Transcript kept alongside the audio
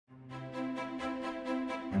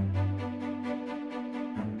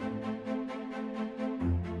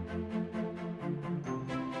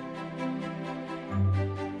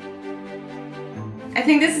I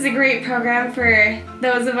think this is a great program for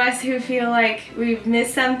those of us who feel like we've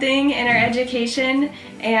missed something in our education,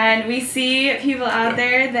 and we see people out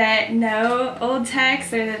there that know old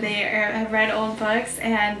texts or that they have read old books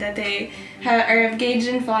and that they are engaged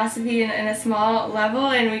in philosophy in a small level,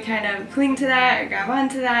 and we kind of cling to that or grab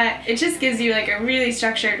onto that. It just gives you like a really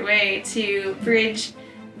structured way to bridge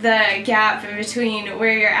the gap between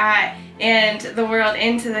where you're at and the world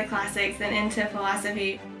into the classics and into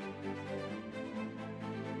philosophy.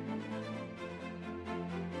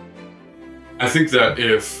 I think that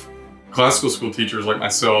if classical school teachers like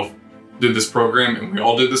myself did this program, and we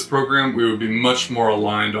all did this program, we would be much more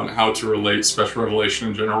aligned on how to relate special revelation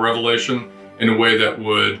and general revelation in a way that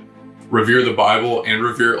would revere the Bible and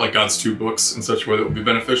revere it like God's two books in such a way that would be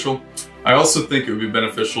beneficial. I also think it would be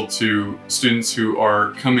beneficial to students who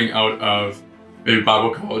are coming out of maybe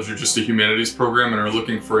Bible college or just a humanities program and are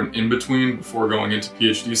looking for an in-between before going into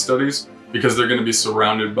PhD studies, because they're going to be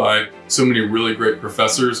surrounded by so many really great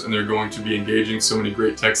professors, and they're going to be engaging so many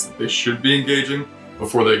great texts that they should be engaging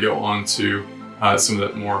before they go on to some of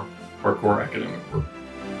that more hardcore academic work.